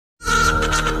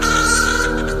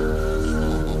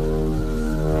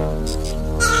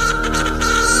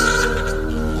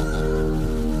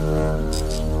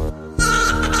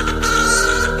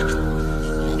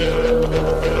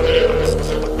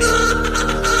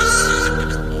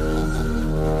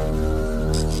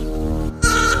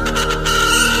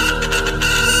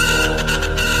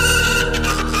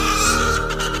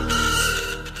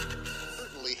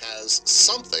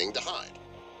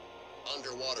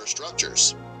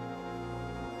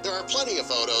There are plenty of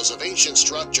photos of ancient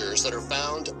structures that are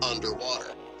found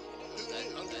underwater.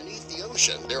 Underneath the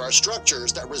ocean, there are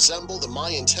structures that resemble the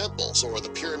Mayan temples or the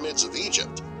pyramids of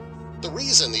Egypt. The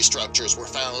reason these structures were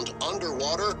found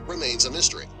underwater remains a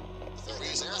mystery. The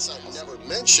reason NASA never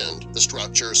mentioned the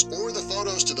structures or the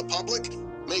photos to the public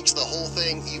makes the whole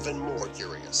thing even more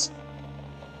curious.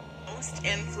 Most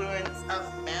influence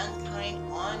of mankind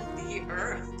on the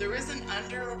earth. There is an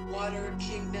underwater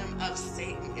kingdom of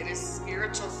Satan. It is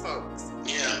spiritual, folks.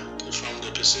 Yeah, from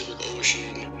the Pacific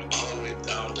Ocean all the way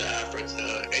down to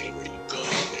Africa, anywhere you go,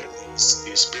 there are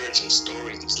these spirits and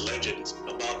stories, these legends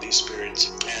about these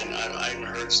spirits. And I've even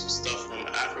heard some stuff from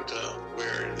Africa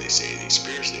where they say these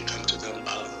spirits, they come to them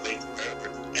out of the lake forever,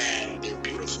 and they're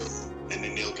beautiful, and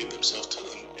then they'll give themselves to them.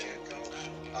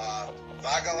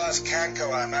 Vagalas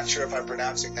Kanko, I'm not sure if I'm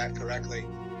pronouncing that correctly.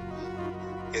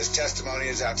 His testimony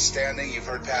is outstanding. You've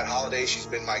heard Pat Holliday, she's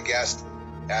been my guest,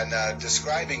 and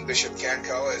describing Bishop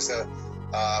Kanko as a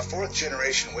fourth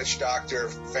generation witch doctor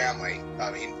family. I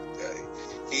mean,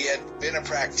 he had been a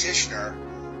practitioner,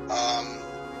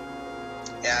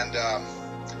 and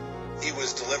he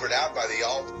was delivered out by the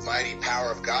almighty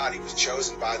power of God. He was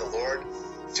chosen by the Lord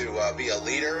to be a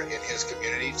leader in his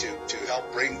community, to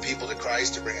help bring people to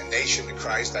Christ, to bring a nation to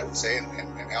Christ, I would say,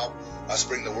 and help us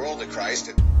bring the world to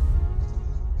Christ.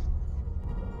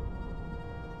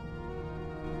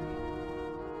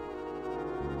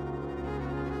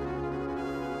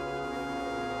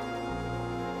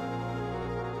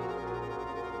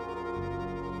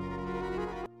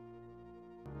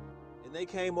 And they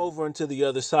came over into the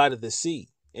other side of the sea,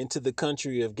 into the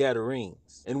country of Gadarenes.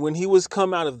 And when he was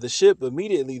come out of the ship,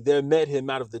 immediately there met him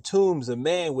out of the tombs a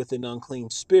man with an unclean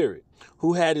spirit,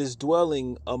 who had his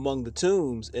dwelling among the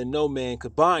tombs, and no man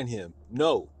could bind him,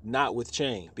 no, not with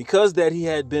chain, because that he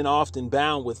had been often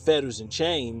bound with fetters and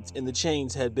chains, and the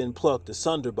chains had been plucked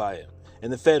asunder by him,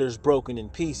 and the fetters broken in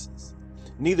pieces.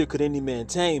 Neither could any man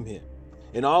tame him.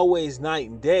 And always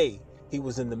night and day he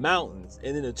was in the mountains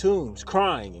and in the tombs,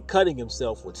 crying and cutting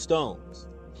himself with stones.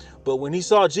 But when he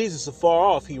saw Jesus afar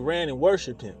off, he ran and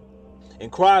worshipped him,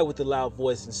 and cried with a loud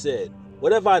voice and said,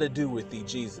 What have I to do with thee,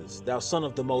 Jesus, thou Son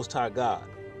of the Most High God?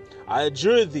 I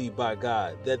adjure thee by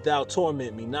God, that thou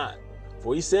torment me not.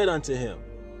 For he said unto him,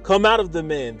 Come out of the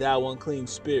man, thou unclean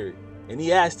spirit. And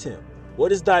he asked him,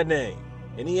 What is thy name?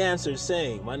 And he answered,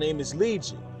 saying, My name is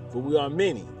Legion, for we are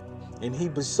many. And he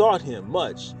besought him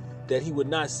much that he would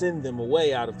not send them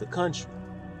away out of the country.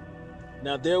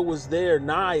 Now there was there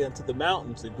nigh unto the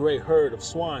mountains a great herd of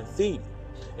swine feeding,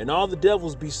 and all the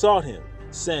devils besought him,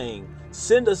 saying,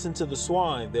 Send us into the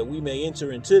swine, that we may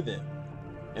enter into them.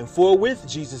 And forthwith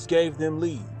Jesus gave them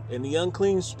leave, and the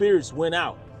unclean spirits went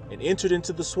out, and entered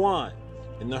into the swine,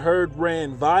 and the herd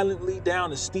ran violently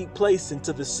down a steep place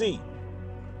into the sea.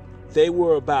 They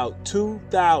were about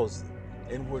 2,000,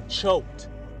 and were choked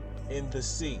in the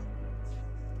sea.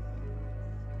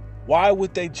 Why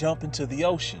would they jump into the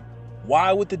ocean?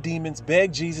 Why would the demons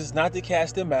beg Jesus not to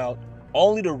cast them out,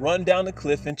 only to run down the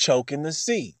cliff and choke in the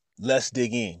sea? Let's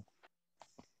dig in.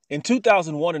 In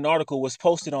 2001, an article was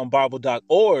posted on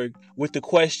Bible.org with the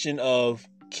question of,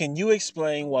 Can you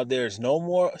explain why there is no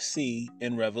more sea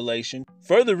in Revelation?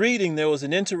 Further reading, there was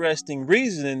an interesting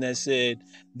reasoning that said,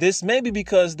 this may be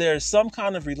because there is some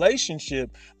kind of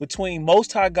relationship between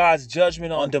Most High God's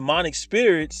judgment on demonic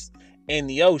spirits and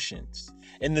the oceans.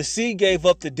 And the sea gave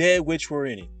up the dead which were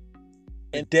in it.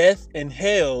 And death and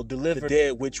hell delivered the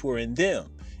dead which were in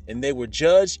them, and they were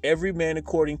judged every man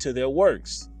according to their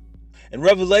works. In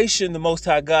Revelation, the Most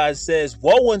High God says,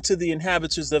 Woe unto the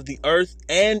inhabitants of the earth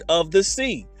and of the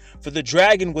sea, for the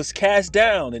dragon was cast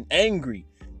down and angry,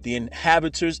 the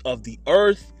inhabitants of the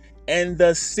earth and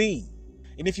the sea.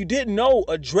 And if you didn't know,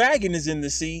 a dragon is in the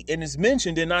sea and is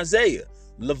mentioned in Isaiah,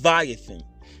 Leviathan,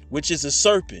 which is a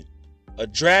serpent, a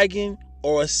dragon,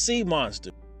 or a sea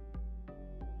monster.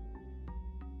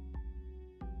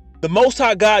 The Most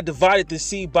High God divided the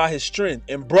sea by his strength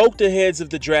and broke the heads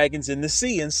of the dragons in the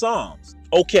sea in Psalms.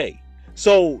 Okay,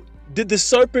 so did the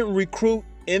serpent recruit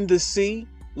in the sea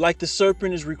like the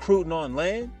serpent is recruiting on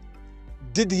land?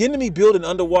 Did the enemy build an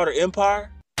underwater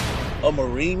empire? A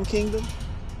marine kingdom?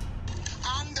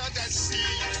 Under the sea,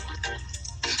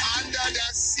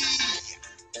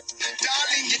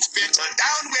 darling, it's better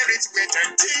down where it's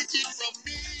wetter, take it from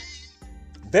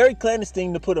me. Very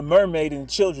clandestine to put a mermaid in a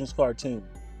children's cartoon.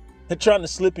 They're trying to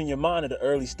slip in your mind at an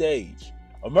early stage.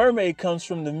 A mermaid comes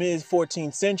from the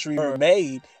mid-14th century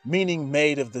mermaid, meaning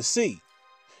maid of the sea.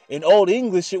 In Old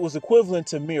English, it was equivalent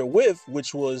to mere whiff,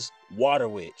 which was water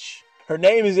witch. Her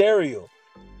name is Ariel.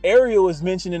 Ariel is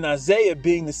mentioned in Isaiah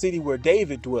being the city where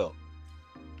David dwelt.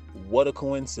 What a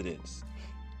coincidence.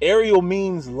 Ariel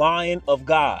means Lion of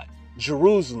God,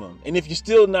 Jerusalem. And if you're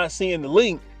still not seeing the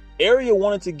link, Ariel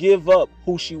wanted to give up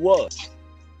who she was.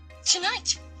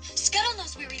 Tonight, Scuttle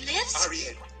knows where he lives.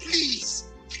 Ariel,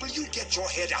 please, will you get your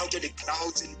head out of the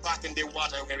clouds and back in the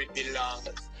water where it belongs?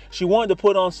 She wanted to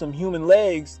put on some human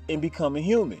legs and become a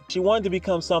human. She wanted to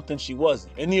become something she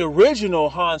wasn't. In the original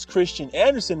Hans Christian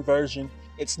Andersen version,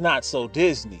 it's not so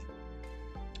Disney.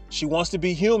 She wants to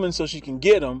be human so she can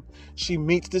get him. She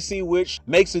meets the Sea Witch,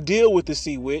 makes a deal with the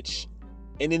Sea Witch.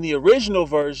 And in the original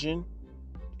version,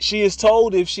 she is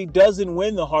told if she doesn't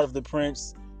win the heart of the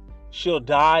prince, she'll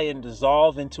die and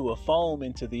dissolve into a foam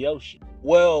into the ocean.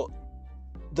 Well,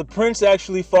 the prince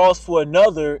actually falls for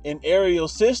another, and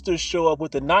Ariel's sisters show up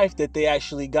with a knife that they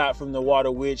actually got from the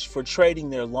Water Witch for trading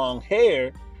their long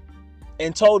hair,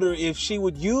 and told her if she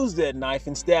would use that knife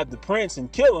and stab the prince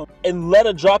and kill him, and let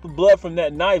a drop of blood from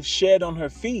that knife shed on her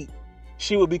feet,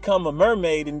 she would become a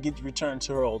mermaid and get returned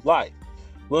to her old life.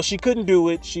 Well, she couldn't do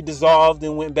it. She dissolved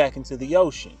and went back into the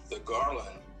ocean. The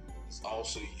garland is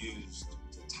also used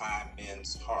to tie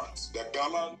men's hearts. The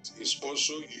garland is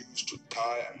also used to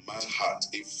tie a man's heart.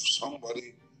 If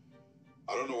somebody,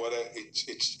 I don't know whether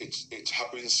it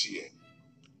happens here,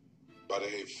 but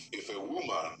if a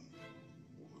woman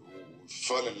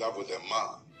fell in love with a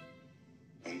man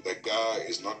and the guy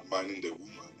is not minding the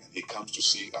woman and he comes to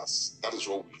see us, that is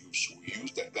what we use. We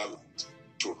use the garland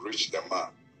to reach the man,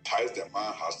 ties the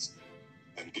man's heart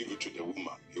and give it to the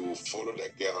woman. He will follow the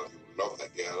girl, he will love the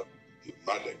girl, he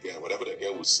will marry the girl. Whatever the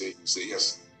girl will say, he will say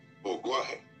yes. Oh, go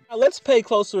ahead. Now let's pay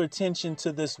closer attention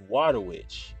to this Water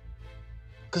Witch,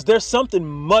 because there's something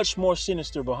much more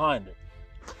sinister behind her.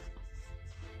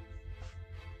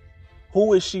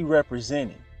 Who is she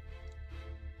representing?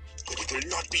 It will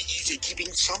not be easy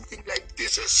keeping something like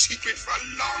this a secret for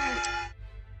long.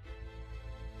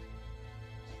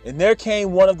 And there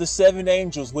came one of the 7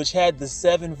 angels which had the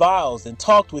 7 vials, and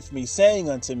talked with me, saying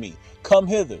unto me, Come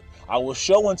hither, I will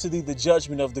show unto thee the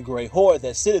judgment of the great whore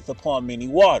that sitteth upon many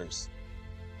waters.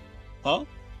 Huh?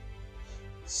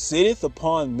 Sitteth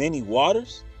upon many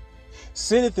waters?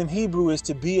 Sitteth in Hebrew is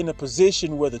to be in a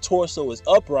position where the torso is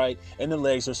upright and the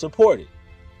legs are supported.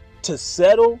 To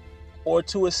settle or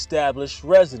to establish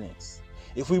residence.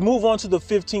 If we move on to the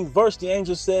 15th verse, the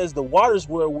angel says the waters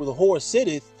where the whore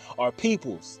sitteth are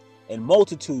peoples and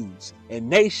multitudes and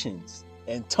nations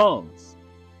and tongues.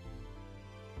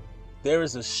 There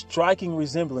is a striking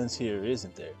resemblance here,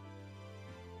 isn't there?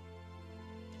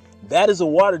 That is a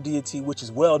water deity which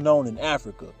is well known in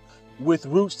Africa, with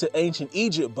roots to ancient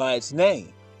Egypt by its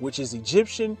name, which is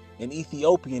Egyptian and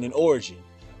Ethiopian in origin.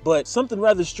 But something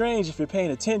rather strange if you're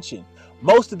paying attention.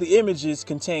 Most of the images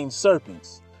contain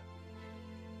serpents.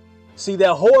 See,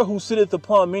 that whore who sitteth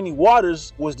upon many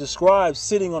waters was described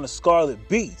sitting on a scarlet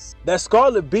beast. That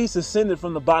scarlet beast ascended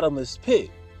from the bottomless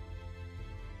pit.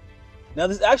 Now,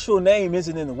 this actual name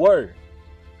isn't in the word,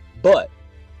 but,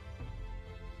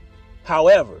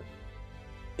 however,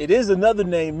 it is another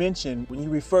name mentioned when you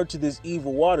refer to this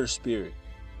evil water spirit,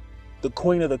 the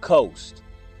Queen of the Coast.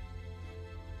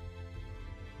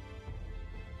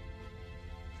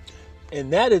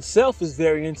 And that itself is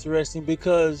very interesting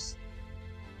because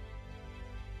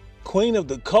Queen of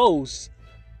the Coast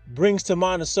brings to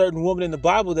mind a certain woman in the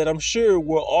Bible that I'm sure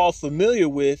we're all familiar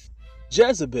with,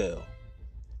 Jezebel,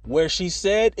 where she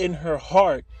said in her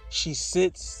heart, she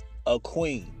sits a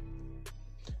queen.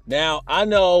 Now, I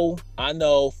know,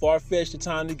 far-fetched the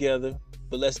time together,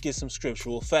 but let's get some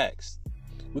scriptural facts.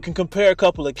 We can compare a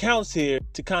couple accounts here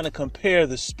to kind of compare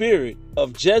the spirit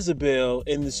of Jezebel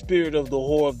and the spirit of the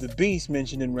whore of the beast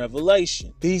mentioned in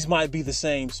Revelation. These might be the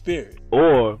same spirit,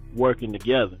 or working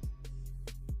together.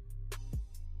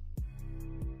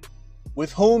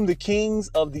 With whom the kings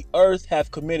of the earth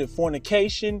have committed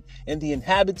fornication, and the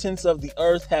inhabitants of the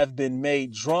earth have been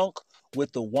made drunk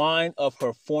with the wine of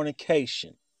her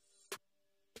fornication.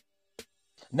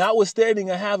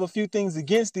 Notwithstanding, I have a few things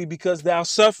against thee, because thou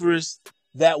sufferest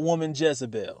that woman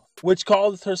Jezebel, which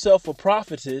calleth herself a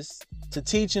prophetess, to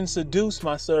teach and seduce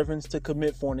my servants to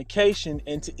commit fornication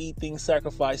and to eat things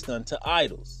sacrificed unto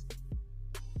idols.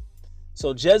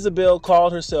 So Jezebel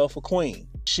called herself a queen.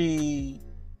 She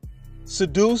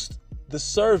seduced the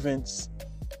servants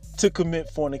to commit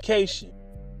fornication.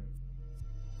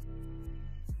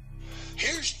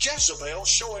 Here's Jezebel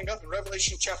showing up in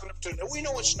Revelation chapter 2. Now, we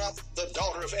know it's not the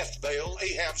daughter of Ethbaal,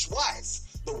 Ahab's wife,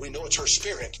 but we know it's her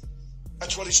spirit.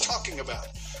 That's what he's talking about.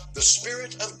 The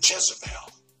spirit of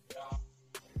Jezebel.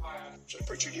 So,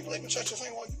 preacher, do you believe in such a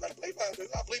thing? Well, you better believe I do.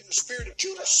 I believe in the spirit of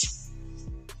Judas.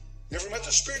 You ever met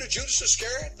the spirit of Judas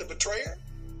Iscariot, the betrayer?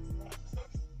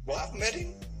 Well, I've met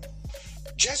him.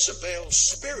 Jezebel's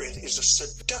spirit is a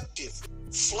seductive,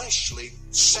 fleshly,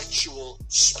 sexual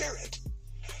spirit.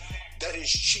 That is,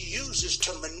 she uses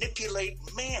to manipulate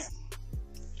men,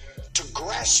 to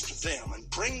grasp them and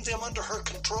bring them under her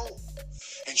control.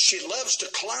 And she loves to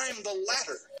climb the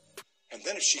ladder. And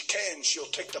then if she can, she'll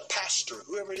take the pastor,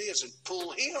 whoever it is, and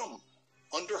pull him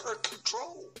under her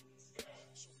control.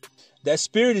 That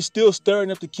spirit is still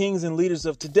stirring up the kings and leaders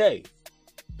of today.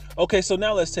 Okay, so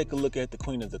now let's take a look at the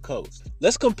Queen of the Coast.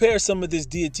 Let's compare some of this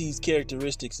deity's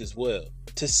characteristics as well,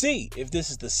 to see if this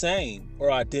is the same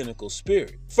or identical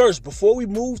spirit. First, before we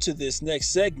move to this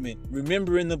next segment,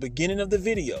 remember in the beginning of the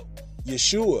video,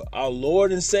 Yeshua, our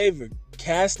Lord and Savior,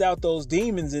 cast out those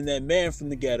demons in that man from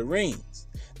the Gadarenes.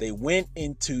 They went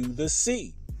into the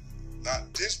sea. Now,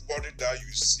 this body that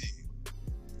you see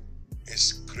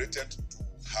is created to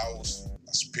house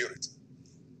a spirit,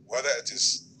 whether it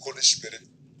is Holy Spirit,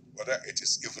 whether it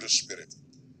is evil spirit.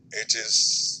 It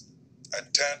is a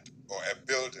tent or a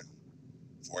building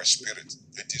for a spirit.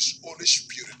 It is Holy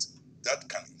Spirit that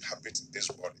can inhabit this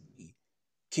body.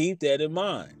 Keep that in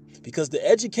mind, because the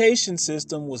education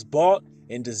system was bought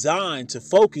and designed to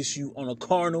focus you on a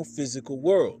carnal physical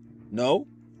world. No,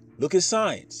 look at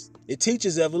science. It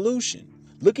teaches evolution.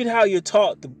 Look at how you're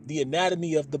taught the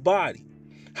anatomy of the body.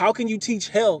 How can you teach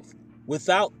health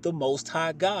without the Most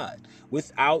High God,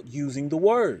 without using the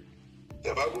word?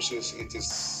 The Bible says it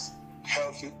is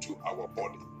healthy to our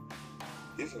body.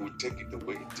 If we take it the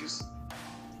way it is,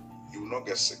 you will not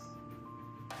get sick.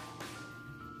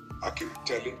 I keep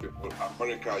telling people,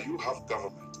 America, you have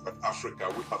government, but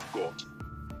Africa, we have God.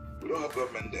 We don't have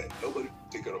government there. Nobody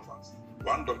take care of us.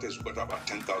 One doctor has got about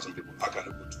 10,000 people. How can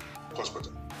you go to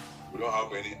hospital? We don't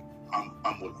have any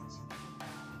ambulance.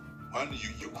 When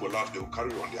you collapse, they will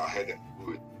carry you on their head and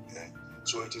do it. Yeah?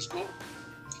 So it is God.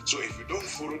 So if you don't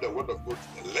follow the word of God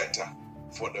to the letter,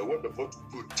 for the word of God to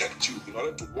protect you in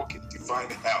order to walk in divine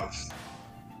health,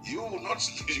 you will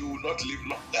not live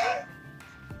long there.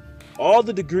 All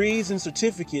the degrees and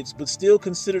certificates, but still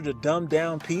considered a dumbed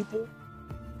down people?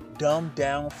 Dumbed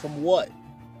down from what?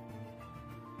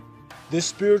 This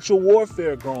spiritual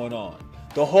warfare going on.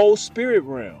 The whole spirit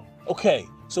realm. Okay,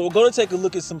 so we're going to take a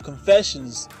look at some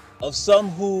confessions of some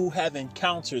who have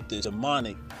encountered this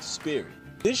demonic spirit.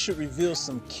 This should reveal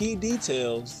some key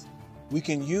details we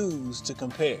can use to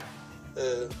compare.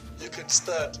 You can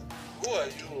start. Who are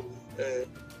you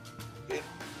in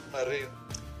Marine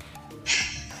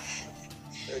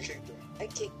Kingdom?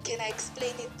 Okay, can I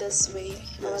explain it this way?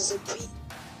 Yes. I was a queen.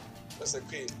 What's a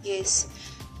queen? Yes.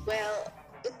 Well,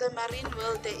 in the marine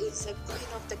world, there is a queen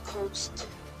of the coast.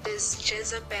 There's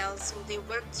Jezebel, so they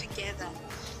work together.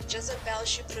 Jezebel,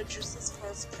 she produces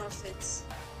false prophets.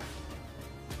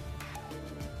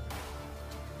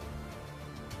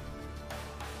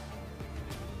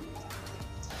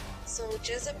 So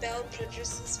Jezebel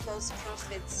produces false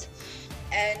prophets,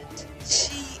 and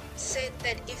she said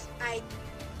that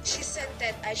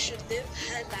I should live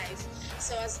her life,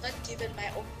 so I was not given my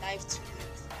own life to live.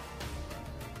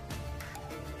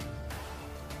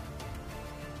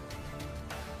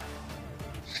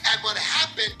 And what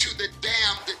happened to the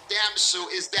damsel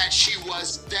is that she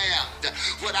was damned.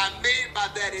 What I mean by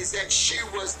that is that she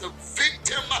was the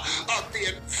victim of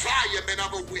the environment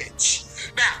of a witch.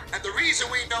 Now, and the reason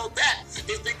we know that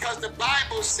is because the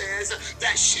Bible says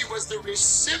that she was the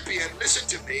recipient, listen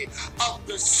to me, of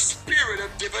the spirit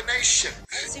of divination.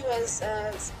 As he was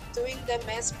doing the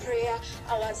mass prayer,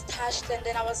 I was touched, and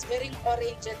then I was wearing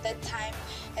orange at that time,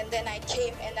 and then I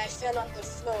came and I fell on the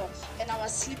floor, and I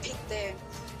was sleeping there,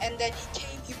 and then he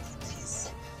came, he put his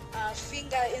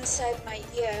finger inside my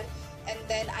ear, and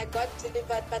then I got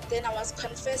delivered. But then I was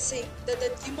confessing, that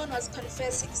the demon was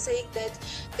confessing, saying that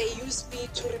they used me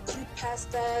to recruit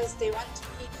pastors, they want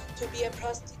me to be a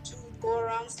prostitute, go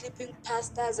around sleeping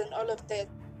pastors and all of that.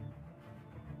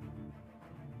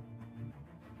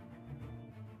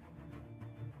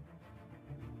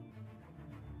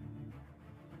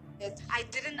 I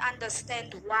didn't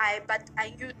understand why, but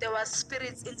I knew there were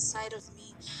spirits inside of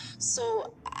me.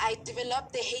 So I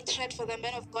developed the hatred for the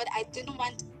man of God. I didn't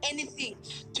want anything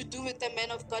to do with the man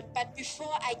of God. But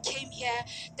before I came here,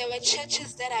 there were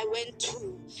churches that I went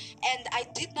to, and I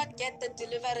did not get the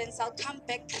deliverance. I'll come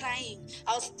back crying.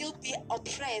 I'll still be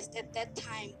oppressed at that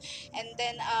time.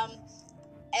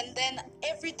 And then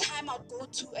every time I'd go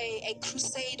to a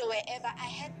crusade or wherever, I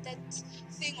had that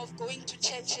thing of going to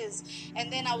churches,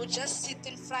 and then I would just sit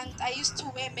in front. I used to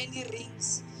wear many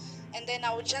rings, and then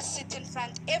I would just sit in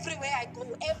front. Everywhere I go,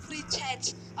 every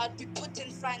church, I'd be put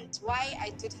in front. Why? I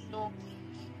didn't know.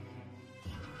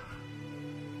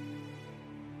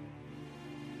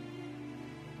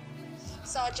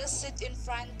 So I'll just sit in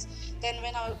front. Then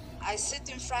when I sit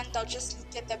in front, I'll just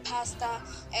look at the pastor.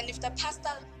 And if the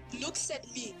pastor looks at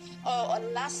me or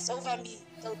lusts over me,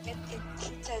 they'll get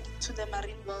imputed to the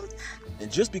marine world.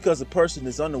 And just because a person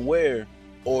is unaware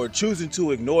or choosing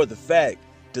to ignore the fact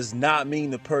does not mean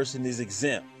the person is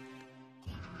exempt.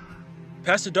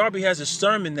 Pastor Darby has a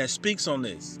sermon that speaks on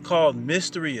this called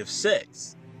Mystery of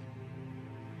Sex.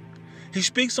 He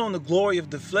speaks on the glory of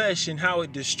the flesh and how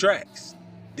it distracts.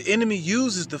 The enemy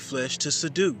uses the flesh to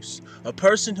seduce. A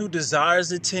person who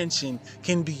desires attention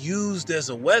can be used as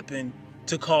a weapon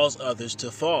to cause others to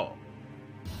fall.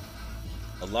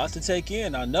 A lot to take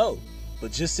in, I know,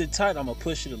 but just sit tight, I'm going to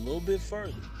push it a little bit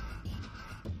further.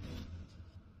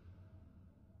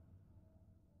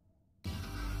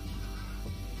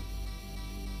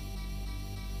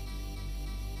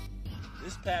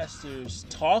 This pastor's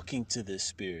talking to this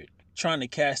spirit, trying to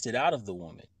cast it out of the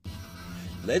woman.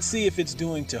 Let's see if it's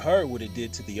doing to her what it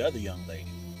did to the other young lady.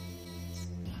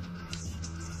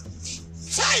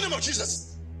 Fire in the name of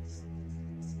Jesus.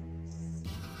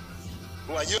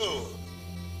 Who are you?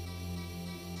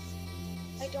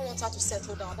 I don't want her to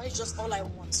settle down. That is just all I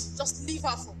want. Just leave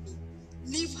her for me.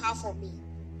 Leave her for me.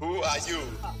 Who are you?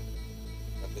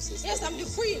 Yes, I'm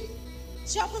the queen.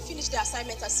 She hasn't finished the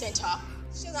assignment I sent her.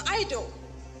 She's an idol.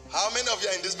 How many of you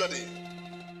are in this body?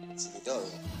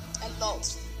 A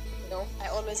lot. You know, I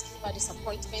always give her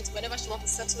disappointment. Whenever she wants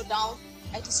to settle down,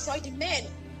 I destroy the men.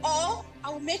 Or I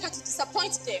will make her to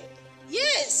disappoint them.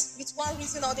 Yes, with one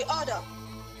reason or the other.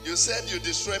 You said you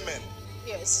destroy men.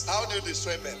 Yes. How do you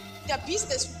destroy men? Their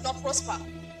business will not prosper.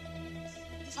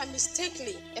 If I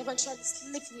mistakenly eventually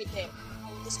sleep with them,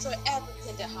 I will destroy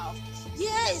everything they have.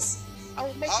 Yes, I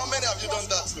will make. How many have you done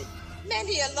that to?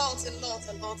 Many, a lot.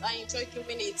 I enjoy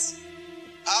doing it.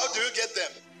 How do you get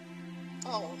them?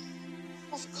 Oh,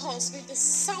 of course, with the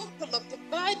sample of the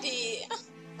body.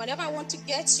 Whenever I want to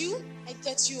get you, I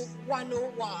get you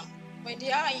 101. When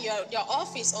they are in your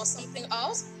office or something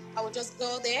else, I will just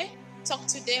go there, talk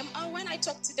to them. And when I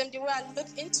talk to them, the way I look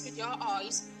into their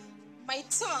eyes, my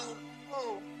tongue,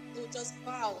 they'll just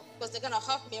bow because they're going to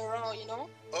hug me raw, you know?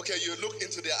 Okay, you look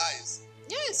into their eyes.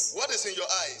 Yes. What is in your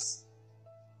eyes?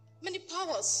 Many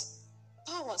powers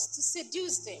to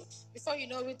seduce them. Before you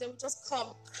know it, they will just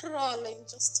come crawling.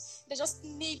 They just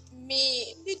need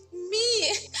me.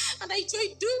 And I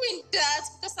enjoy doing that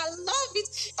because I love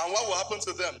it. And what will happen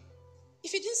to them?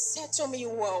 If you didn't settle me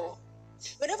well,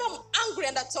 whenever I'm angry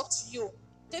and I talk to you,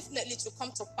 definitely it will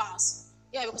come to pass.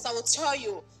 Yeah, because I will tell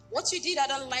you, what you did, I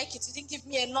don't like it. You didn't give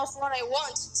me enough what I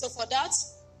want. So for that,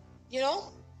 you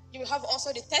know, you will have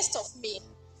also the test of me.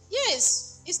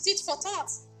 Yes, it's tit for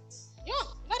tat. Yeah,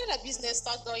 why did that business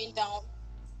start going down?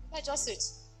 That's just it.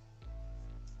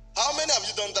 How many have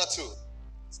you done that to?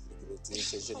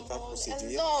 A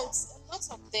lot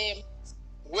of them.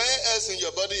 Where else in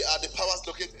your body are the powers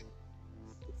located?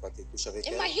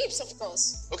 In my hips, of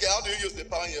course. Okay, how do you use the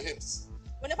power in your hips?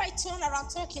 Whenever I turn around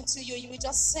talking to you, you will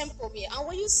just sample me. And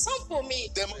when you sample me,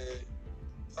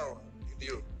 power in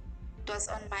you. It was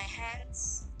on my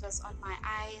hands, it was on my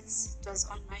eyes, it was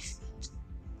on my feet,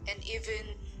 and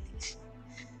even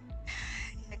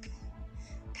I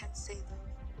can't say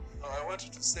that. No, I want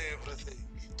you to say everything.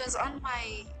 It was on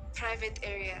my private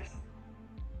area.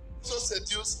 So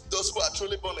seduce those who are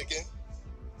truly born again?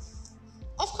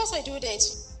 Of course I do that.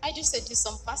 I do seduce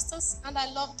some pastors, and I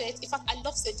love that. In fact, I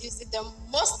love seducing them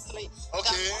mostly.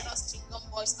 Okay. Than other string-on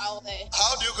boys out there.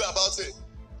 How do you go about it?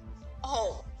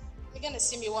 Oh, you're gonna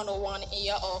see me 101 in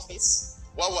your office.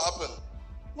 What will happen?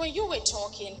 When you were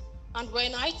talking, and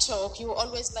when I talk, you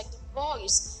always like the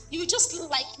voice. You just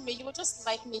like me. You just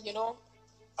like me, you know.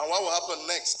 And what will happen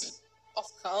next? Of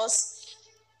course,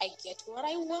 I get what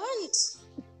I want.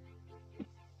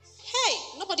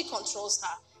 Hey, nobody controls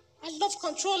her. I love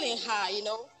controlling her, you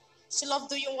know. She loves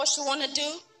doing what she want to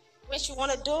do, when she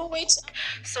want to do it.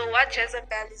 So what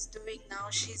Jezebel is doing now,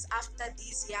 she's after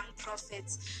these young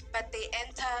prophets, but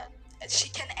she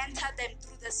can enter them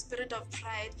through the spirit of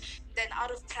pride. Then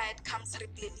out of pride comes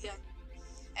rebellion.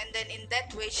 And then in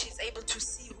that way, she's able to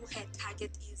see who her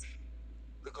target is.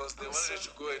 Because they wanted to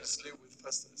go and sleep with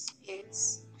pastors.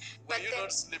 Yes. Were you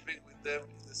not sleeping with them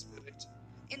in the spirit?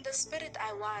 In the spirit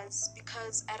I was,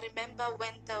 because I remember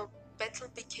when the battle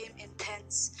became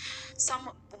intense,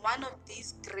 one of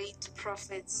these great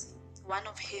prophets, one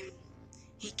of him,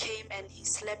 he came and he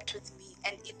slept with me,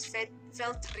 and it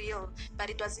felt real, but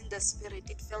it was in the spirit,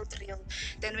 it felt real.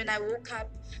 Then when I woke up,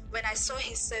 when I saw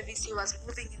his service, he was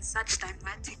moving in such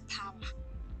dramatic power.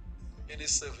 In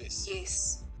his service?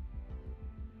 Yes.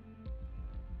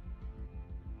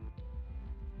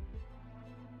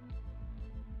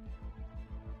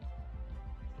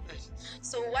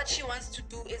 So what she wants to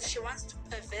do is she wants to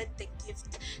pervert the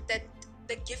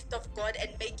gift of God and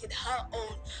make it her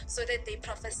own, so that they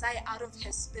prophesy out of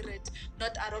her spirit,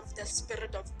 not out of the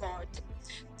spirit of God.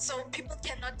 So people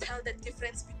cannot tell the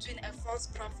difference between a false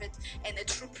prophet and a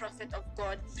true prophet of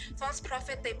God. False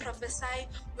prophet, they prophesy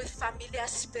with familiar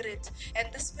spirit,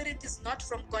 and the spirit is not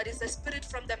from God, it's a spirit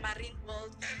from the marine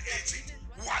world.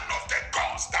 One of the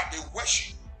gods that they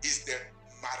worship is the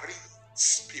marine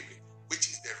spirit, which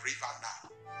is the river Nile.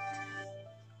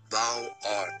 Thou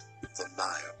art the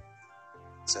Nile,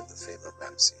 said the famous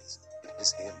Ramses in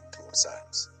his hymn to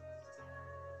Osiris.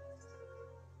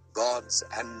 Gods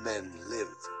and men live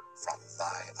from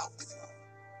thy outflow.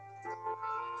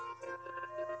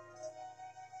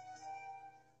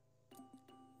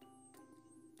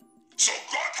 So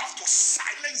God has to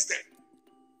silence them.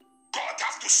 God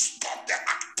has to stop the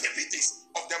activities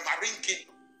of the marine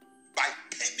kingdom by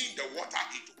turning the water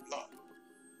into blood.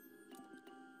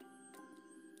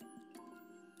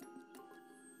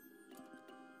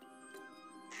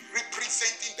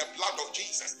 Representing the blood of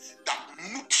Jesus that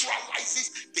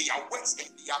neutralizes their works and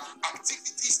their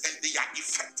activities and their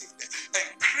effectiveness,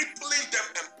 and crippling them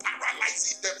and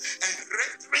paralyzing them and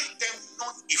rendering them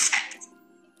non-effective.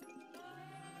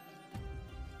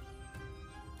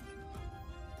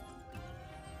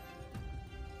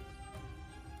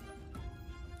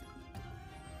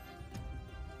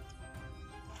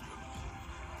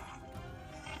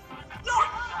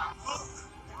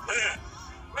 There,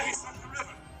 where he's from the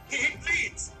river. He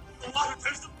bleeds. The water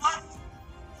turns to blood.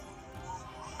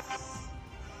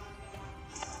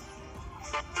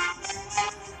 From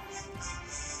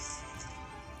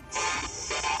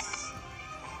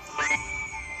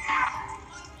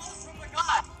the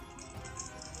God.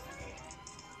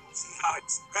 See how it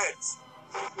spreads.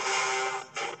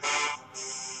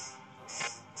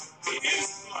 It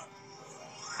is blood.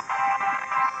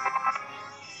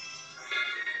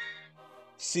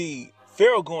 See,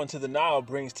 Pharaoh going to the Nile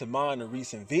brings to mind a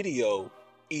recent video,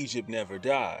 Egypt Never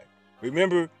Died.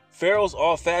 Remember, pharaohs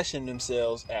all fashioned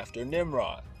themselves after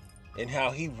Nimrod and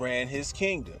how he ran his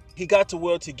kingdom. He got to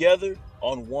well together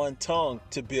on one tongue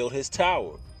to build his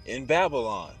tower in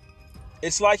Babylon.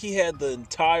 It's like he had the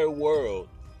entire world,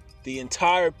 the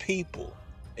entire people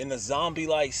in a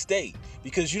zombie-like state,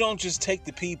 because you don't just take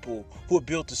the people who are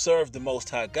built to serve the Most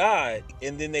High God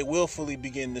and then they willfully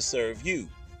begin to serve you.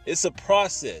 It's a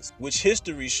process which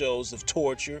history shows of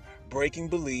torture, breaking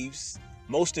beliefs,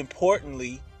 most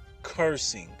importantly,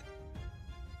 cursing.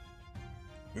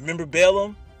 Remember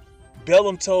Balaam?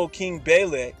 Balaam told King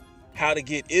Balak how to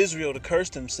get Israel to curse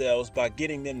themselves by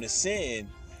getting them to sin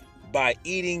by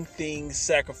eating things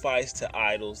sacrificed to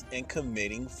idols and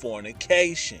committing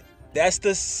fornication. That's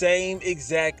the same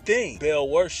exact thing, Baal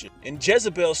worship. And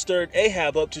Jezebel stirred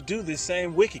Ahab up to do this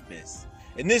same wickedness.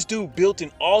 And this dude built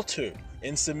an altar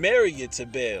in Samaria to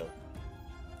Baal.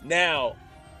 Now,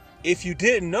 if you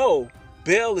didn't know,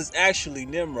 Baal is actually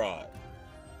Nimrod.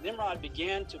 Nimrod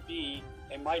began to be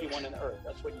a mighty one in the earth.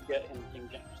 That's what you get in King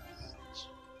James.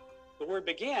 The word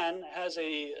began has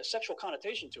a sexual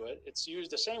connotation to it. It's used,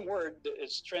 the same word that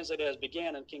is translated as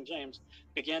began in King James,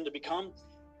 began to become,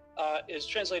 is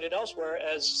translated elsewhere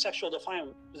as sexual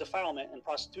defilement and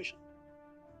prostitution.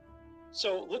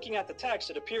 So looking at the text,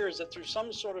 it appears that through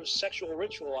some sort of sexual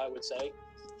ritual, I would say,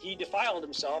 he defiled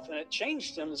himself, and it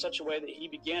changed him in such a way that he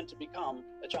began to become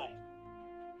a giant.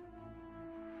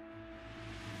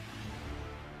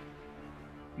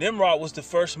 Nimrod was the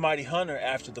first mighty hunter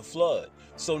after the flood.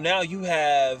 So now you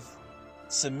have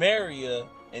Samaria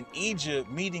and Egypt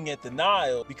meeting at the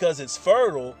Nile because it's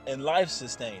fertile and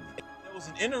life-sustaining. There was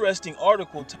an interesting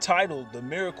article titled "The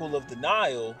Miracle of the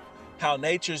Nile: How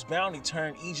Nature's Bounty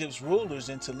Turned Egypt's Rulers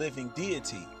into Living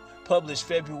Deity," published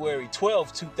February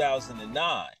 12,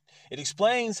 2009. It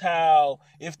explains how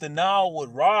if the Nile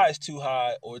would rise too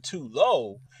high or too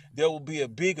low, there will be a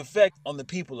big effect on the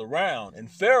people around, and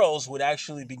pharaohs would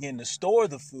actually begin to store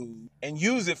the food and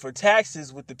use it for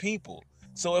taxes with the people.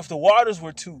 So if the waters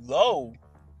were too low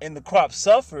and the crops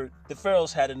suffered, the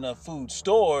pharaohs had enough food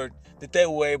stored that they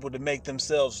were able to make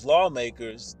themselves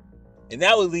lawmakers, and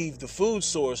that would leave the food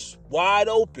source wide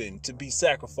open to be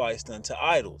sacrificed unto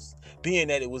idols, being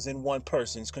that it was in one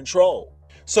person's control.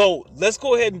 So let's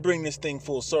go ahead and bring this thing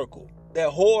full circle. That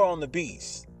whore on the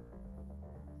beast,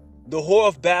 the whore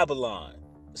of Babylon.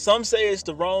 Some say it's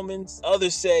the Romans,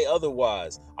 others say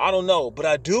otherwise. I don't know, but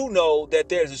I do know that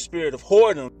there's a spirit of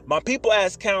whoredom. My people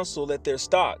ask counsel at their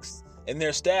stocks, and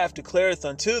their staff declareth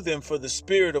unto them, for the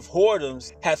spirit of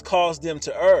whoredoms hath caused them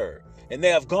to err, and they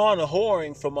have gone a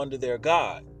whoring from under their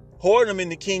God. Whoredom in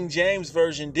the King James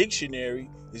Version dictionary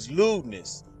is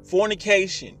lewdness,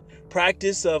 fornication,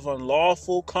 practice of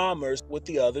unlawful commerce with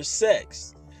the other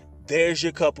sex. There's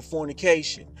your cup of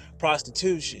fornication,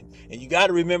 prostitution. And you got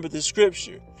to remember the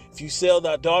scripture. If you sell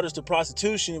thy daughters to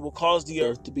prostitution, it will cause the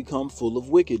earth to become full of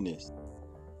wickedness.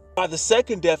 By the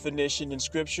second definition in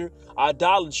scripture,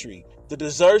 idolatry, the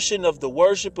desertion of the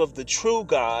worship of the true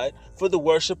God for the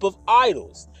worship of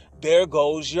idols. There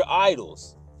goes your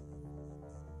idols.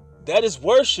 That is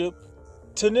worship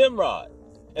to Nimrod.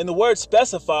 And the word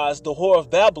specifies the whore of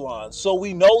Babylon, so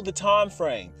we know the time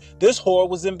frame. This whore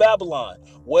was in Babylon.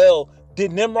 Well,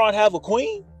 did Nimrod have a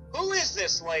queen? Who is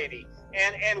this lady?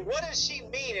 And what does she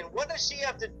mean? And what does she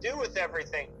have to do with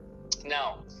everything?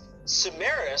 Now,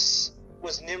 Samaris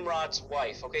was Nimrod's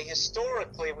wife. Okay,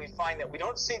 historically, we find that we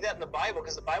don't see that in the Bible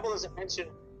because the Bible doesn't mention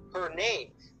her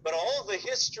name. But all of the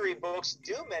history books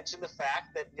do mention the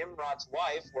fact that Nimrod's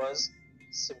wife was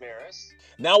Samaris.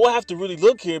 Now we'll have to really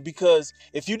look here because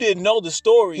if you didn't know the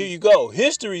story, here you go.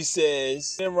 History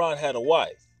says Nimrod had a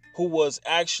wife who was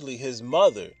actually his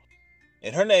mother,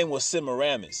 and her name was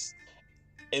Semiramis.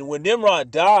 And when Nimrod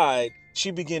died,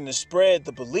 she began to spread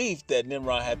the belief that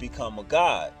Nimrod had become a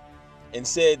god and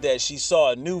said that she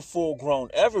saw a new full-grown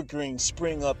evergreen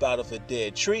spring up out of a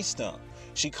dead tree stump.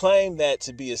 She claimed that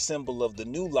to be a symbol of the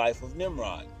new life of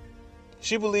Nimrod.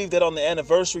 She believed that on the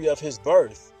anniversary of his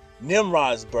birth,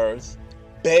 Nimrod's birth,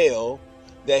 Baal,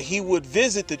 that he would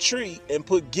visit the tree and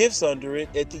put gifts under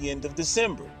it at the end of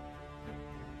December.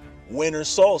 Winter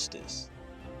solstice.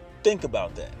 Think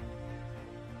about that.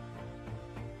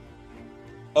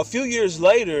 A few years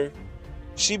later,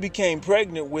 she became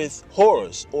pregnant with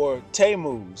Horus or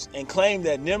Tammuz and claimed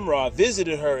that Nimrod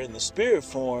visited her in the spirit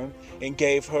form and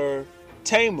gave her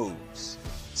Tammuz.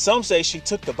 Some say she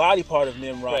took the body part of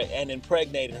Nimrod and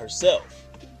impregnated herself.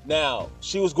 Now,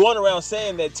 she was going around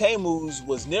saying that Tammuz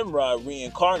was Nimrod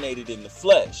reincarnated in the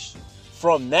flesh.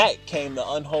 From that came the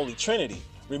unholy trinity.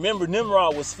 Remember,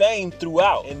 Nimrod was famed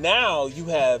throughout, and now you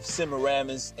have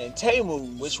Semiramis and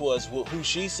Tammuz, which was who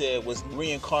she said was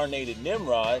reincarnated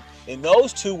Nimrod, and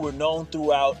those two were known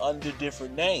throughout under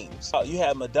different names. You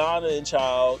have Madonna and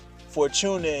Child,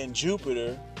 Fortuna and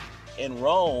Jupiter in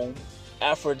Rome,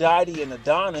 Aphrodite and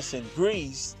Adonis in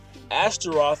Greece,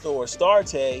 Astaroth or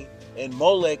Astarte, and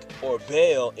Molech or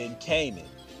Baal in Canaan,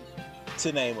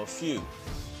 to name a few.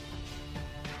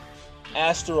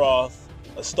 Astaroth,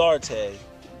 Astarte,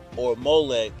 or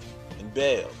Molech and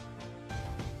Baal.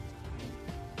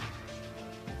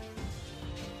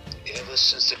 Ever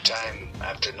since the time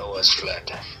after Noah's flood,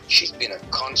 she's been a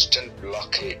constant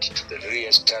blockade to the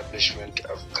re-establishment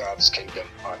of God's kingdom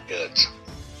on earth.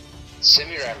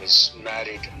 Semiramis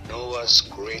married Noah's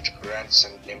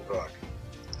great-grandson Nimrod.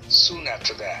 Soon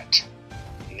after that,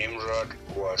 Nimrod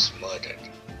was murdered,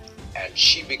 and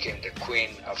she became the queen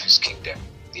of his kingdom,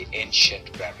 the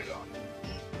ancient Babylon.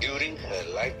 During her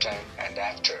lifetime and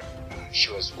after,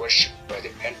 she was worshipped by the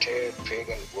entire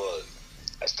pagan world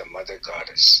as the mother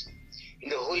goddess. In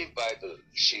the Holy Bible,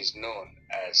 she is known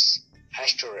as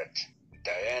Ashtoreth,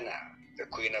 Diana, the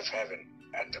queen of heaven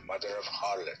and the mother of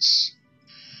harlots.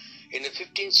 In the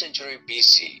 15th century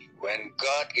BC, when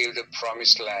God gave the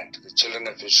promised land to the children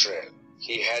of Israel,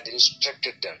 he had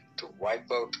instructed them to wipe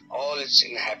out all its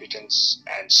inhabitants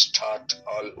and start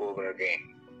all over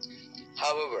again.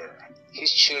 However,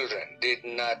 his children did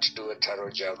not do a thorough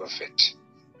job of it.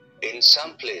 In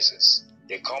some places,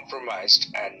 they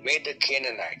compromised and made the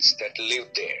Canaanites that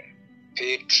lived there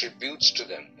pay tributes to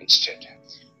them instead.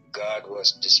 God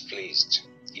was displeased.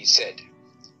 He said,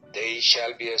 "They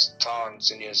shall be as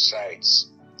thorns in your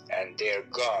sides, and their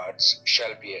gods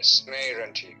shall be a snare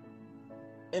unto you."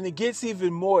 And it gets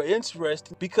even more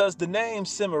interesting because the name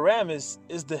Semiramis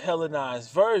is the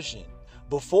Hellenized version.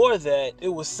 Before that, it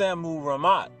was Samu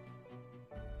Ramat,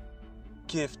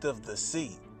 gift of the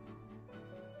sea.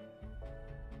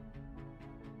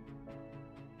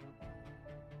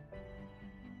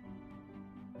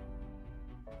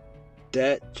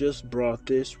 That just brought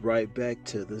this right back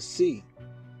to the sea.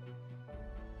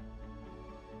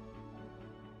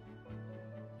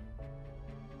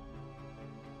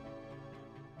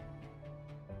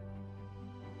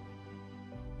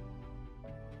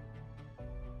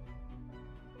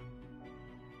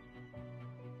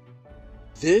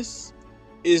 This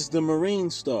is the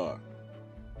Marine Star.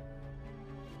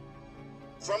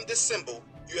 From this symbol,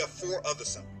 you have 4 other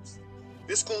symbols.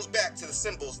 This goes back to the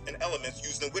symbols and elements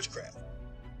used in witchcraft.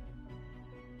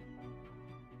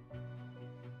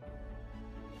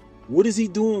 What is he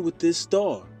doing with this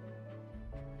star?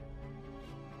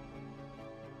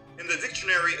 In the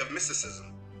Dictionary of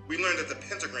Mysticism, we learned that the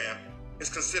pentagram is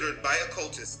considered by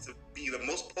occultists to be the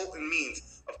most potent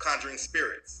means of conjuring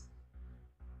spirits.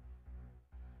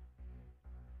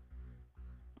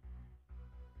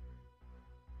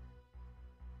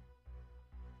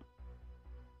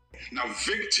 Now,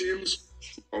 victims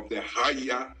of the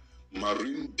higher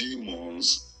marine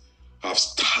demons have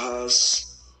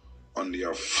stars on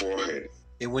their forehead.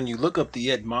 And when you look up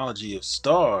the etymology of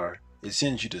star, it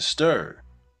sends you to stir.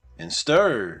 And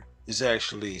stir is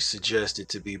actually suggested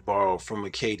to be borrowed from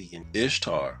Akkadian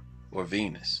Ishtar or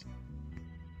Venus.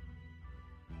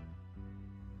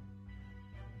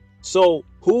 So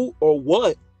who or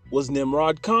what was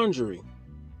Nimrod conjuring?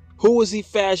 Who was he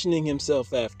fashioning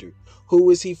himself after? Who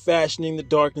was he fashioning the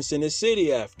darkness in his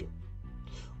city after?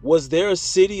 Was there a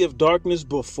city of darkness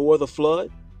before the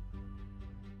flood?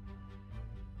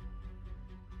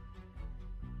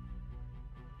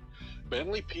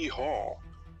 Bentley P. Hall,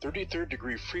 33rd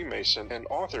degree Freemason and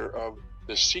author of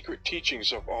The Secret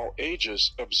Teachings of All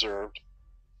Ages, observed,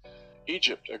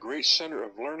 Egypt, a great center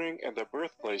of learning and the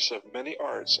birthplace of many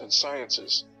arts and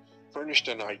sciences, furnished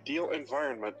an ideal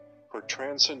environment for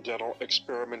transcendental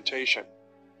experimentation.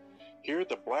 Here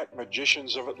the black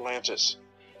magicians of Atlantis.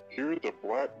 Here the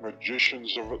black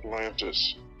magicians of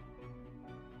Atlantis.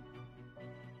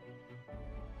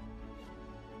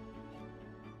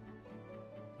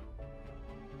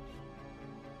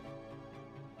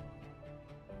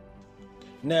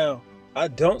 Now, I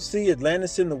don't see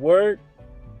Atlantis in the word,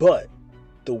 but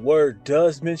the word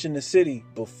does mention the city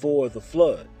before the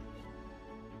flood.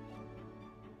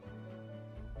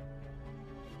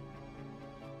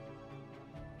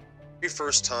 The very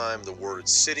first time the word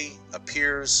city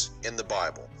appears in the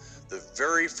Bible, the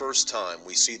very first time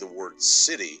we see the word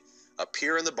city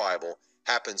appear in the Bible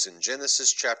happens in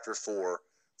Genesis chapter 4,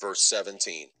 verse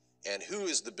 17. And who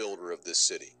is the builder of this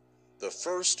city? The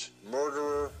first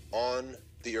murderer on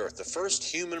the earth, the first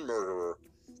human murderer,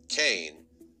 Cain,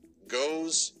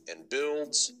 goes and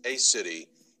builds a city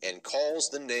and calls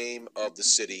the name of the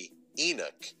city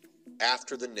Enoch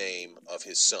after the name of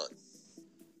his son.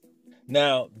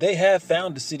 Now, they have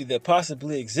found a city that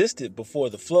possibly existed before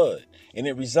the flood, and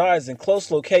it resides in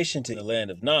close location to the land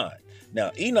of Nod.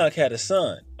 Now, Enoch had a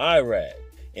son, Irad,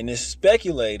 and it's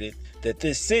speculated that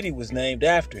this city was named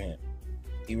after him,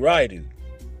 Eridu.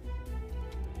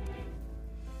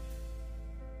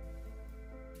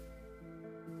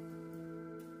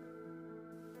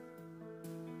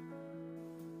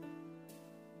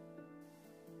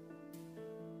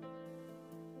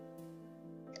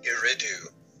 Eridu,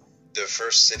 the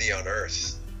first city on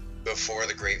earth before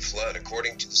the Great Flood,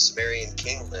 according to the Sumerian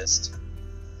king list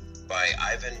by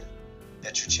Ivan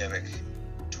Petruchevich,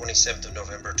 27th of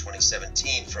November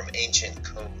 2017, from Ancient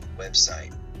Code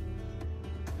website.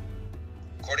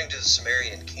 According to the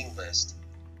Sumerian king list,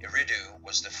 Eridu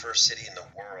was the first city in the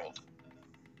world.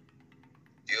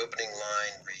 The opening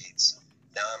line reads,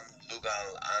 Nam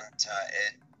Lugal Anta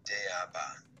et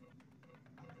Deaba,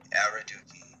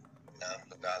 Ariduki Nam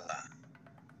Lugala,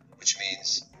 which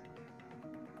means,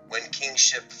 when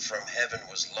kingship from heaven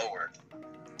was lowered,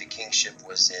 the kingship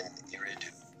was in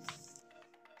Eridu.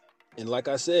 And like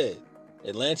I said,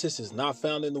 Atlantis is not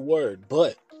found in the word,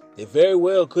 but they very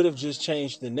well could have just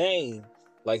changed the name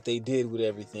like they did with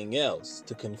everything else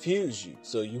to confuse you,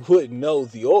 so you wouldn't know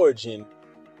the origin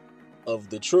of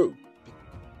the truth.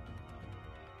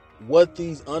 What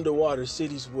these underwater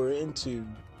cities were into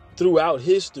throughout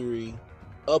history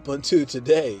up until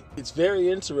today. It's very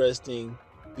interesting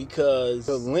because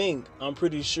the link, I'm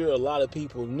pretty sure a lot of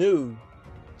people knew,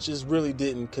 just really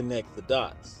didn't connect the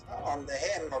dots. On the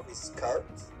hem of his coat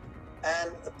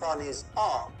and upon his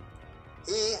arm,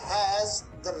 he has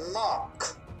the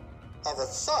mark of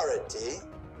authority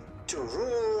to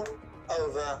rule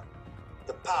over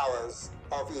the powers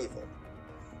of evil.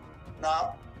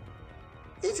 Now,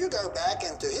 if you go back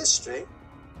into history,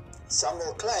 some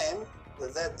will claim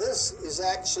that this is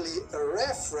actually a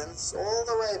reference all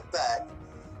the way back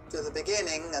to the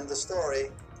beginning and the story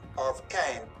of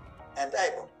Cain and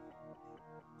Abel.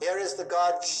 Here is the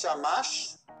god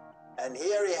Shamash, and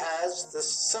here he has the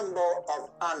symbol of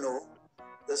Anu,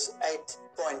 this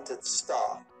 8-pointed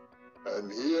star.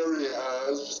 And here he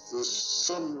has the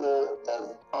symbol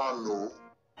of Anu,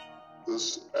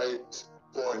 this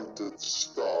 8-pointed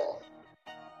star.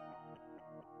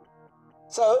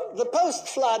 So the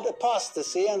post-flood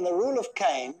apostasy and the rule of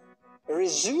Cain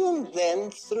resumed then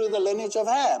through the lineage of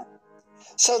Ham.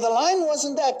 So the line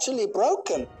wasn't actually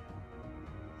broken.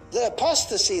 The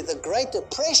apostasy, the great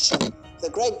oppression, the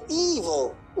great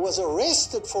evil was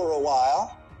arrested for a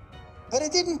while, but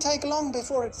it didn't take long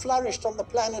before it flourished on the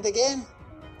planet again.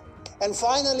 And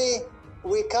finally,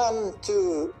 we come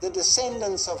to the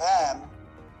descendants of Ham,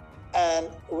 and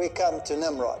we come to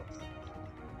Nimrod.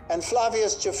 And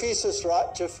Flavius Josephus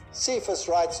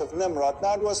writes of Nimrod.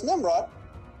 Now, it was Nimrod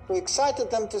who excited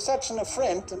them to such an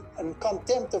affront and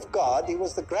contempt of God. He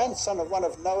was the grandson of one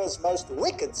of Noah's most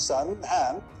wicked sons,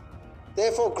 Ham,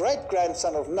 therefore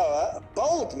great-grandson of Noah, a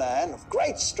bold man of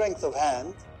great strength of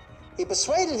hand. He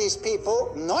persuaded his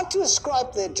people not to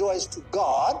ascribe their joys to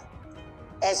God,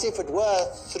 as if it were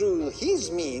through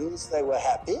his means they were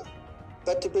happy,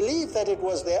 but to believe that it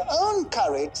was their own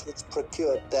courage which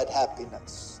procured that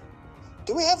happiness.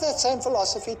 Do we have that same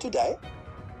philosophy today?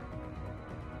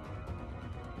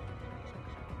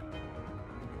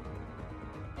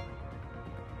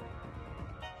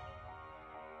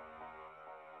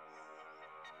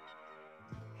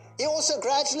 He also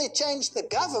gradually changed the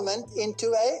government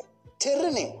into a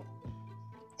tyranny.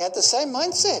 He had the same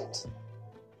mindset.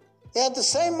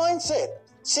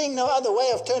 Seeing no other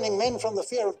way of turning men from the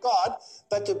fear of God,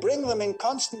 but to bring them in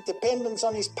constant dependence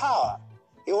on his power.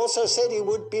 He also said he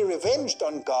would be revenged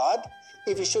on God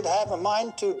if he should have a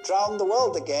mind to drown the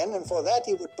world again, and for that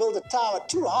he would build a tower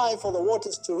too high for the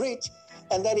waters to reach,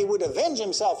 and that he would avenge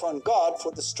himself on God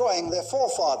for destroying their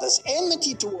forefathers.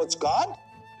 Enmity towards God,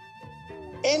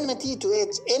 enmity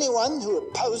towards anyone who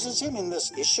opposes him in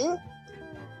this issue,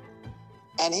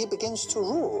 and he begins to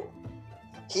rule.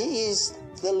 He is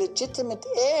the legitimate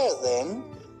heir, then,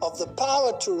 of the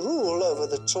power to rule over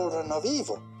the children of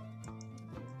evil.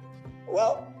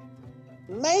 Well,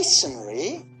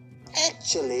 Masonry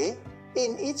actually,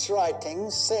 in its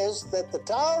writings, says that the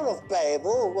Tower of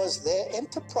Babel was their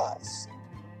enterprise.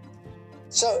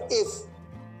 So if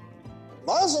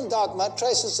Muslim dogma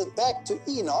traces it back to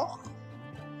Enoch,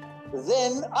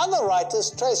 then other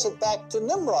writers trace it back to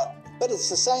Nimrod. But it's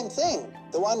the same thing.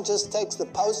 The one just takes the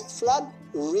post-flood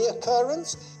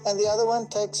reoccurrence, and the other one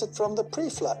takes it from the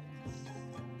pre-flood.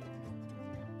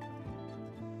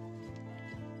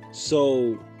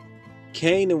 So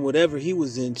Cain and whatever he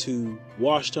was into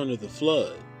washed under the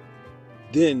flood.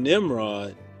 Then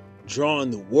Nimrod,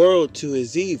 drawing the world to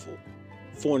his evil,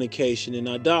 fornication and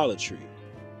idolatry.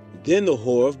 Then the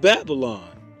whore of Babylon,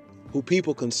 who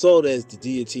people consult as the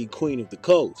deity queen of the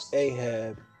coast,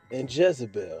 Ahab and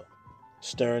Jezebel,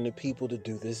 stirring the people to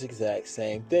do this exact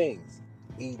same things,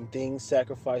 eating things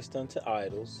sacrificed unto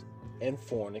idols, and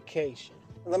fornication.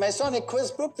 In the Masonic quiz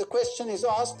book, the question is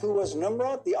asked, who was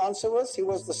Nimrod? The answer was, he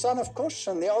was the son of Cush,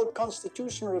 and the old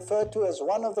constitution referred to as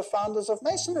one of the founders of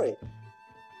Masonry.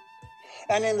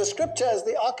 And in the scripture, as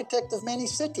the architect of many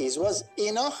cities. Was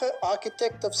Enoch an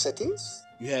architect of cities?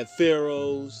 You had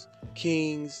pharaohs,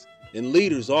 kings, and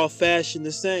leaders all fashioned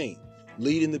the same,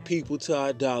 leading the people to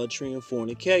idolatry and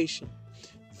fornication.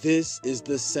 This is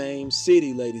the same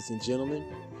city, ladies and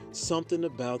gentlemen. Something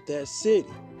about that city.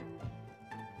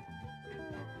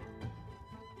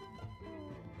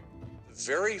 The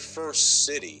very first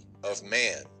city of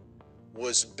man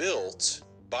was built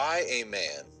by a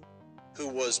man who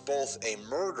was both a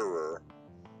murderer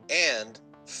and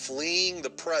fleeing the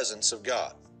presence of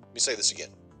God. Let me say this again.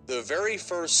 The very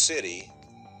first city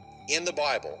in the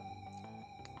Bible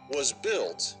was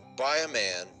built by a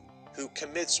man who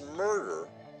commits murder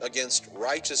against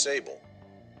righteous Abel,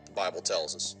 the Bible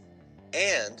tells us,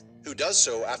 and who does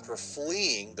so after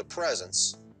fleeing the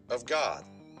presence of God.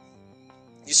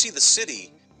 You see, the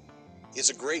city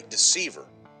is a great deceiver.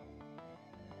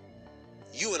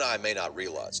 You and I may not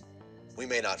realize it. We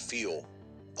may not feel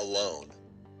alone,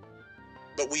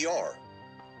 but we are.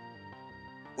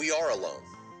 We are alone.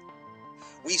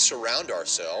 We surround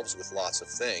ourselves with lots of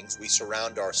things. We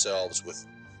surround ourselves with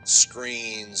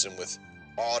screens and with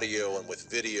audio and with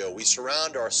video. We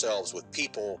surround ourselves with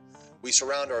people. We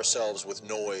surround ourselves with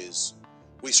noise.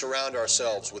 We surround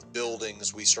ourselves with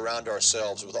buildings. We surround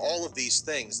ourselves with all of these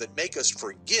things that make us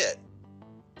forget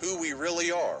who we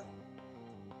really are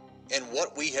and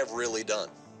what we have really done.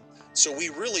 So we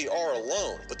really are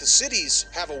alone, but the cities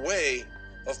have a way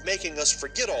of making us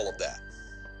forget all of that.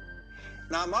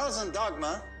 Now, Morals and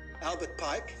Dogma, Albert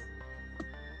Pike,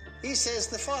 he says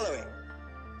the following.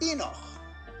 Enoch.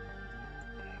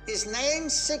 His name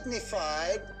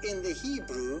signified in the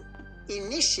Hebrew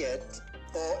initiate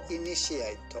or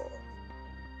initiator.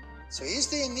 So he's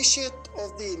the initiate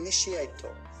of the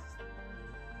initiator.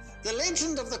 The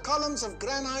legend of the columns of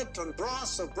granite or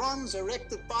brass or bronze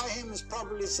erected by him is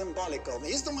probably symbolical.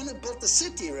 He's the one who built the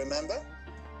city, remember?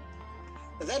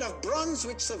 That of bronze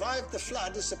which survived the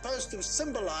flood is supposed to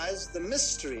symbolize the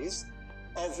mysteries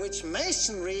of which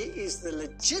Masonry is the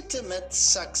legitimate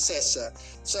successor.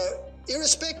 So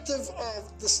irrespective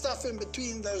of the stuff in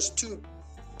between those 2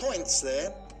 points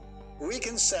there, we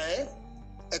can say,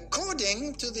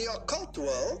 according to the occult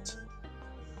world,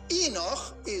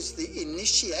 Enoch is the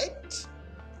initiate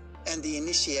and the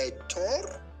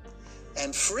initiator,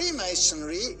 and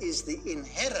Freemasonry is the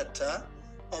inheritor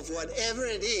of whatever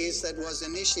it is that was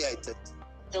initiated.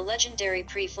 The legendary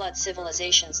pre-flood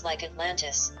civilizations like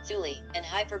Atlantis, Thule, and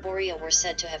Hyperborea were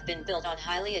said to have been built on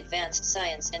highly advanced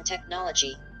science and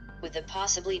technology, with a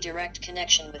possibly direct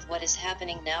connection with what is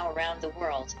happening now around the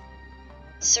world.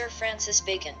 Sir Francis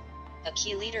Bacon, a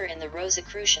key leader in the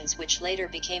Rosicrucians which later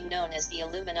became known as the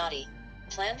Illuminati,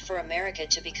 planned for America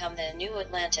to become the new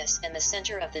Atlantis and the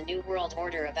center of the New World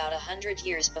Order about 100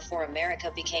 years before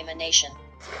America became a nation.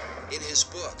 In his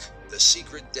book, The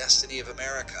Secret Destiny of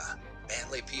America,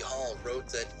 Manly P. Hall wrote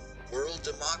that world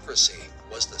democracy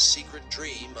was the secret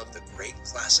dream of the great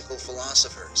classical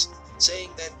philosophers, saying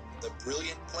that the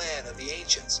brilliant plan of the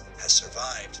ancients has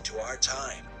survived to our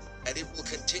time, and it will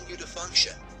continue to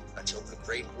function until the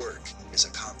great work is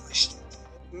accomplished.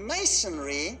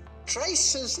 Masonry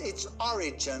traces its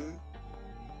origin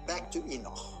back to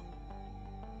Enoch.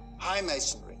 High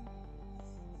Masonry.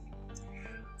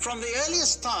 From the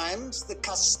earliest times, the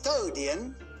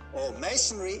custodian, or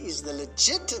Masonry, is the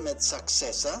legitimate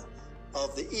successor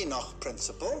of the Enoch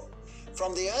principle.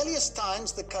 From the earliest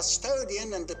times, the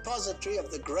custodian and depository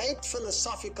of the great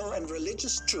philosophical and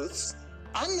religious truths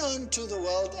unknown to the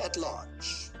world at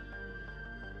large.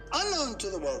 Unknown to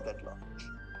the world at large.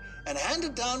 And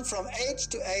handed down from age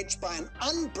to age by an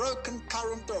unbroken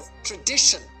current of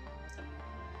tradition.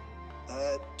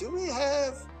 Do we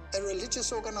have a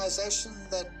religious organization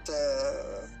that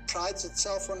prides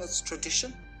itself on its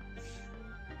tradition?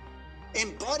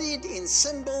 Embodied in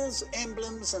symbols,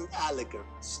 emblems, and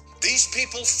allegories. These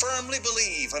people firmly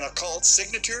believe in occult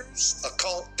signatures,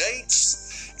 occult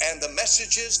dates, and the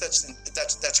messages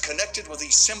that's connected with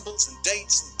these symbols and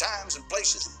dates and times and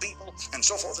places and people and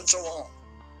so forth and so on.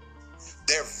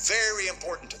 They're very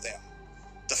important to them.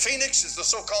 The phoenix is the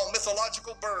so-called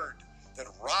mythological bird that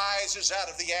rises out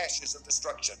of the ashes of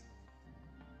destruction.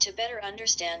 To better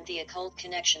understand the occult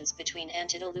connections between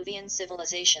antediluvian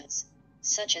civilizations,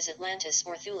 such as Atlantis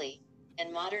or Thule,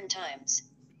 and modern times,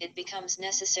 it becomes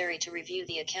necessary to review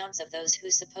the accounts of those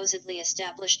who supposedly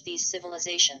established these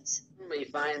civilizations. We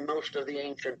find most of the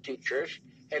ancient teachers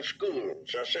had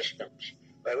schools or systems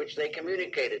by which they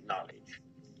communicated knowledge.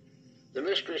 The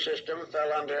mystery system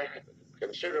fell under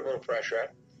considerable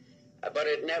pressure, but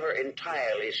it never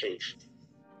entirely ceased.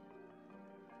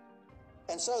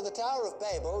 And so the Tower of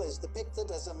Babel is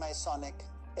depicted as a Masonic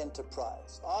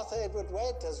enterprise. Arthur Edward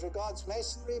Waite, as regards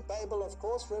Masonry, Babel, of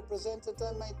course, represented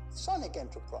a Masonic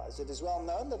enterprise. It is well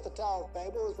known that the Tower of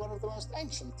Babel is one of the most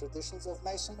ancient traditions of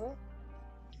Masonry.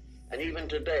 And even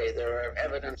today, there are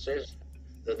evidences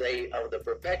that of the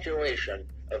perpetuation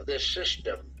of this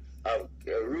system of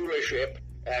rulership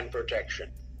and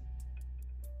protection.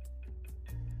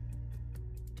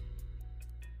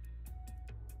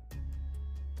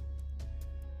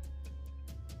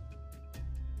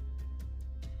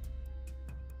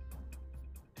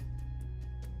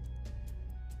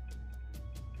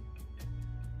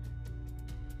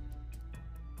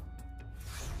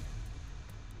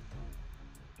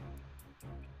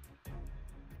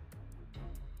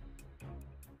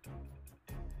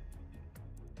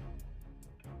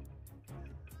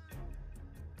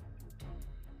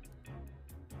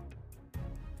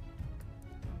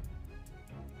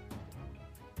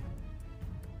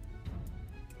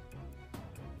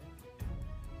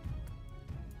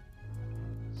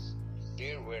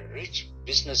 There were rich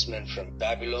businessmen from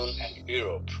Babylon and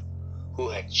Europe who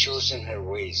had chosen her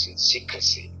ways in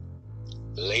secrecy.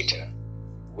 Later,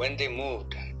 when they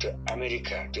moved to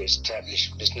America to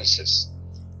establish businesses,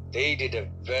 they did a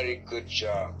very good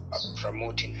job of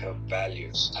promoting her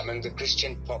values among the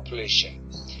Christian population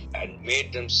and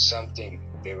made them something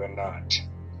they were not.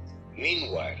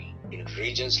 Meanwhile, in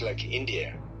regions like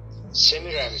India,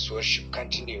 Semiramis worship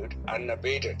continued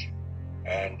unabated,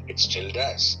 and it still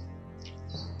does.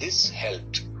 This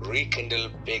helped rekindle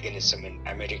paganism in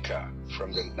America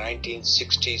from the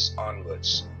 1960s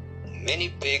onwards. Many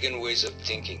pagan ways of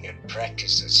thinking and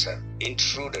practices have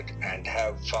intruded and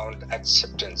have found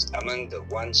acceptance among the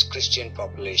once Christian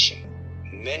population.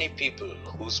 Many people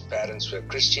whose parents were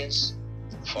Christians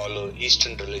follow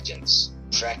Eastern religions,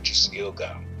 practice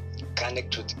yoga,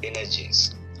 connect with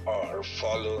energies, or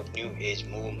follow New Age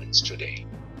movements today.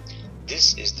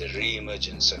 This is the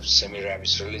re-emergence of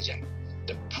Semiramis religion,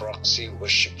 the proxy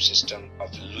worship system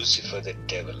of Lucifer the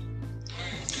devil.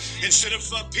 Instead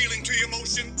of appealing to your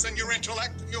emotions and your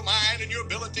intellect and your mind and your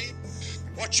ability,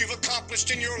 what you've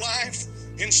accomplished in your life,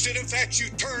 instead of that, you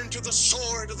turn to the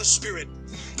sword of the Spirit,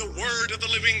 the Word of the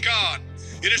living God.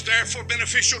 It is therefore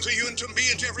beneficial to you and to me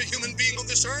and to every human being on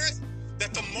this earth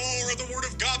that the more of the Word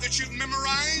of God that you've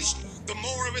memorized, the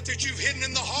more of it that you've hidden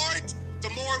in the heart, the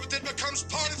more of it that becomes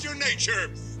part of your nature,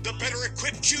 the better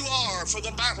equipped you are for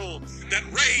the battle that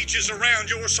rages around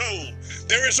your soul.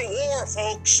 There is a war,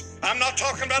 folks. I'm not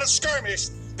talking about a skirmish.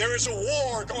 There is a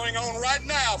war going on right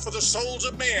now for the souls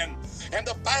of men. And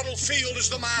the battlefield is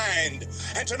the mind.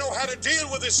 And to know how to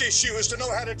deal with this issue is to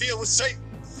know how to deal with Satan.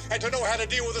 And to know how to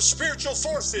deal with the spiritual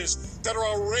forces that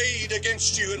are arrayed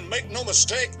against you. And make no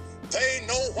mistake, they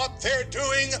know what they're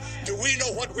doing. Do we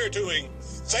know what we're doing?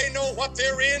 They know what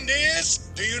their end is.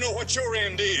 Do you know what your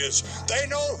end is? They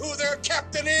know who their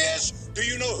captain is. Do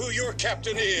you know who your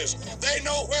captain is? They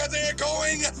know where they're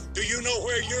going. Do you know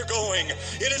where you're going?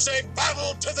 It is a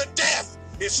battle to the death.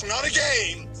 It's not a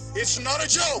game. It's not a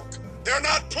joke. They're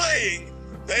not playing.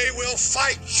 They will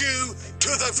fight you to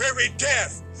the very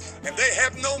death. And they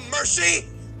have no mercy.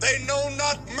 They know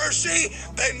not mercy.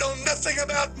 They know nothing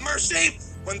about mercy.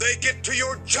 When they get to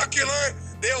your jugular,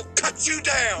 they'll cut you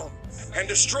down and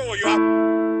destroy you.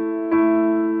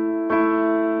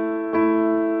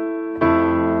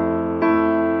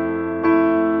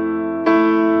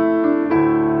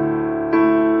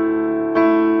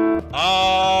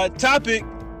 Topic.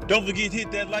 Don't forget to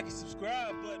hit that like and subscribe.